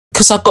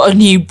because I got a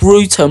new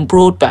router and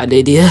broadband,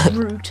 idiot.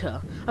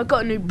 Router. I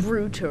got a new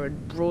router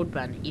and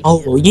broadband, idiot.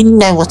 Oh, you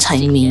know what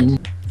I mean.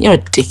 You're a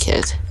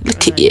dickhead.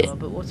 Look at you.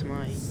 But what am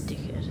I,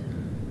 dickhead?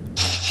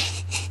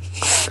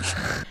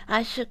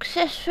 I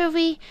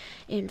successfully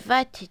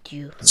invited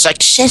you.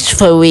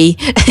 Successfully.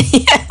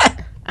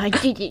 I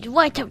did it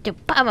right up the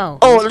bummer.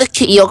 Oh,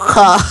 look at your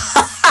car.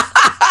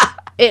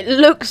 It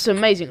looks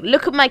amazing.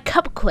 Look at my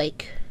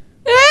cupquake.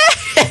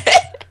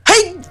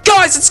 Hey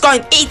guys, it's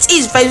going. It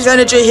is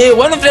Vaseenergy here.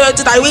 One of you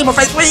today. We, my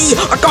friends, we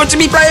are going to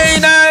be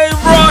playing a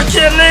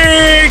Rocket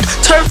League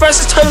 2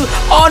 vs 2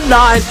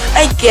 online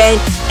again.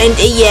 And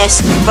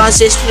yes,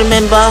 Francis,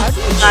 remember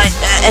my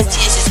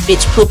FTS is a bit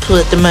poo-poo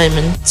at the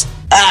moment.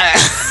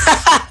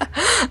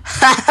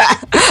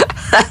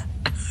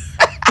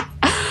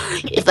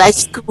 If I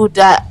scored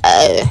that,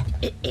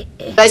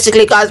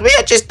 basically, guys, we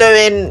are just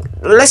doing.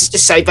 Let's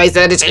just say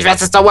Vaseenergy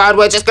versus the world.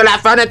 We're just gonna have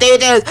fun and do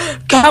this.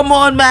 Come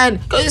on, man,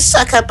 go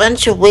suck a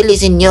bunch of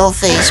willies in your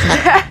face,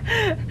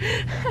 man.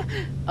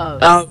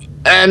 Okay,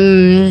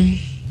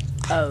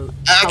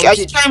 are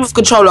you playing with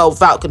controller or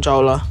without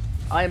controller?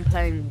 I am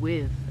playing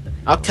with.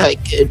 Okay,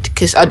 good,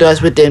 because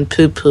otherwise we're doing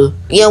poo-poo.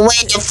 Yeah, when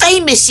you're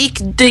famous, you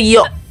can do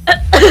your.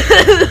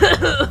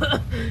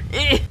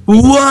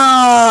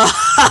 Whoa!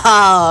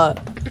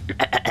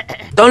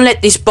 Don't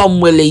let this bum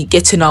willy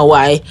get in our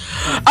way.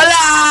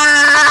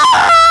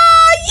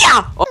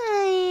 Yeah!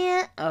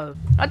 Oh,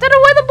 I don't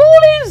know where the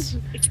ball is.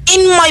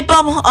 In my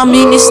bum. I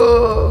mean, it's.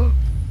 Oh.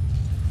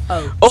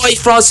 Oi,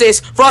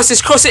 Francis, cross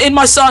it in,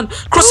 my son.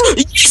 Cross.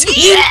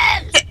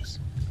 Yes.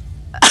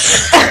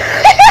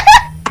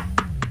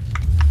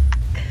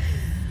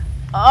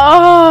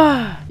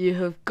 Oh, you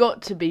have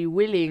got to be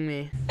willing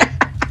me.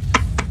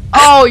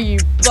 Oh, you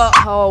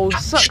butthole!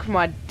 Suck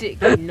my dick,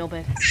 you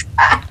knobhead.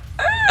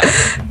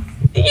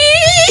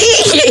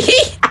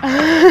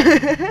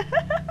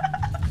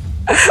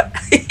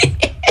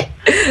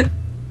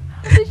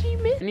 How did you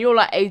miss? And you're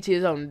like 8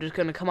 years old and just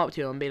gonna come up to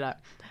you and be like,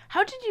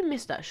 how did you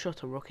miss that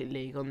shot of Rocket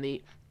League on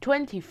the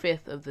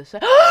 25th of the 2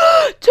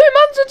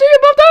 months until your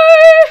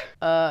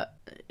birthday?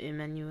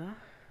 Emmanuel.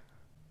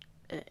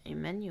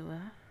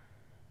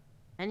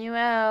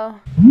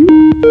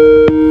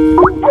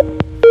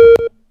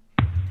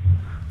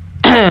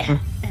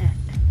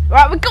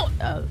 Right, we got.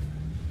 Oh.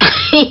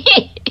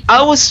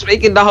 I was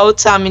speaking the whole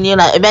time and you're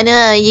like, Emmanuel,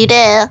 are you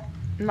there?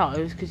 No,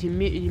 it was because you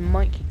muted your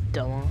mic, you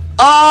dumbass.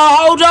 Oh,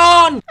 hold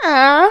on!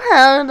 Oh,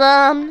 hold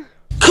on.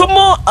 Come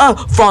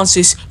on!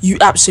 Francis, you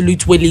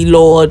absolute willy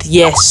lord,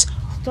 yes.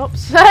 Stop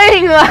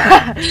saying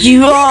that!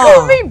 You are!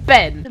 Call me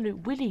Ben!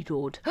 Absolute willy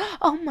lord.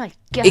 Oh my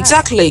god.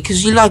 Exactly,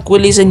 because you like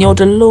willies and you're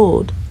the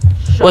lord.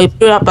 Wait,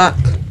 be right back.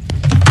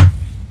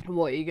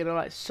 What, are you gonna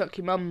like suck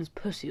your mum's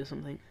pussy or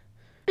something?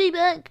 Be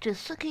back to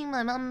sucking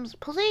my mum's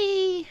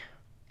pussy.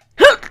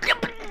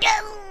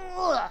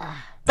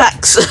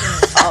 Backs.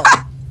 Oh,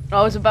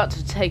 I was about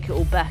to take it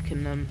all back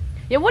and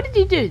yeah, what did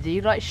you do? Did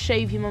you like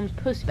shave your mum's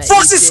pussy?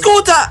 Francis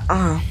scored that!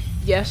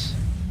 Yes.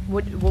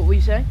 What were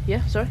you saying?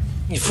 Yeah, sorry.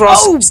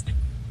 Francis.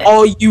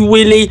 Oh, you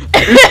willy.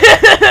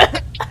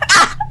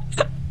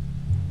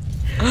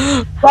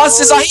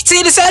 Francis, I hit it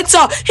in the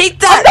centre! Hit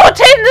that! I'm not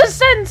in the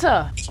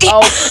centre!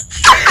 Oh.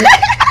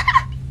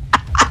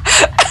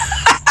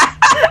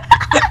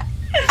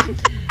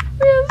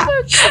 We are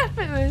so crap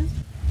at this.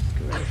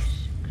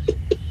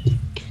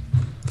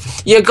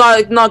 Yeah,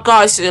 guys, no,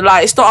 guys,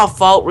 like, it's not our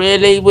fault,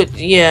 really.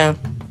 Yeah.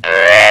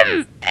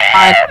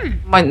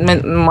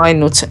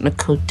 Minor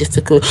technical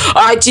difficulty.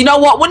 Alright, do you know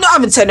what? We're not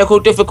having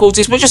technical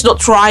difficulties. We're just not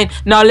trying.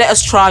 Now, let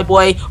us try,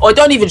 boy. Or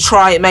don't even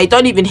try it, mate.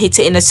 Don't even hit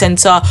it in the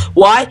centre.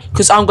 Why?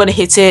 Because I'm going to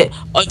hit it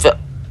over.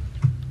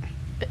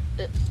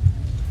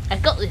 I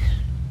got this.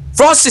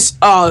 Francis!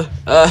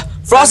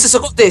 Francis, I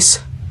got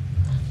this.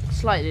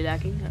 Slightly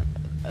lagging.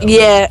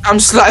 Yeah, I'm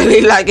slightly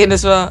lagging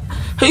as well.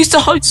 Who's the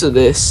host of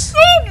this?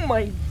 Oh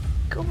my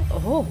god.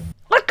 Oh.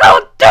 I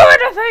can't do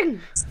anything!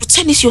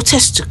 Pretend it's your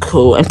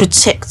testicle and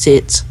protect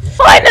it.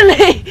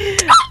 Finally!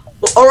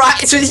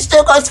 Alright, so it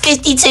still got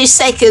 52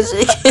 seconds.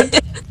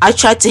 I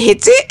tried to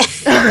hit it.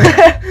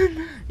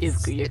 You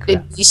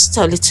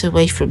stole it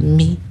away from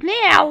me.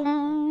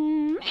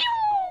 Meow.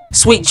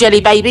 Sweet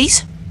jelly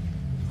babies.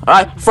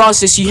 Alright,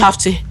 Francis, you have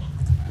to.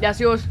 That's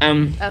yours.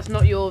 That's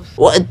not yours.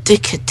 What a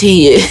dickhead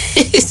he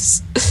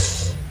is.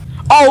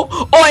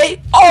 Oh, oi,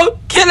 oh,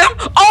 kill him,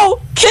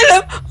 oh, kill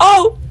him,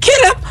 oh,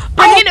 kill him.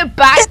 Bringing it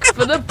back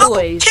for the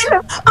boys. Kill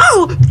him,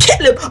 oh,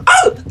 kill him,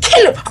 oh,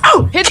 kill him,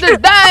 oh. Hit the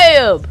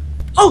dab.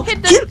 Oh,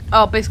 hit the.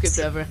 Oh, biscuit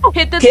flavor.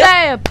 Hit the kill.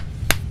 dab.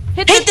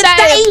 Hit the dab.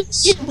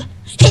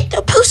 Hit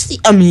the pussy.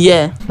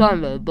 Yeah.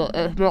 Funny, but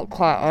it's not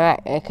quite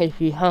alright because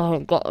you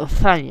haven't got a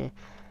funny.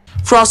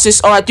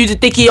 Francis, alright, do the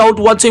dicky old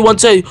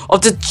 1-2-1-2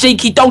 of the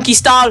cheeky donkey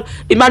style.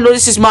 Emmanuel,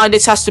 this is mine.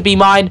 This has to be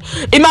mine.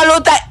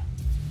 Emmanuel, that.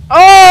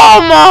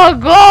 Oh my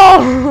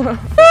god!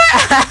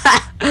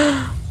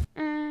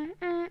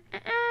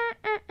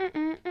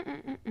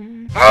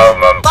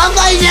 Bye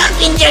guys,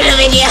 enjoy the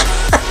video.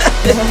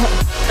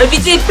 If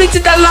you did, please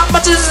hit that like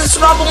button and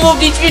subscribe for more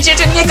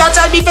videos and you guys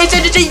have me face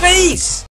in the TVs.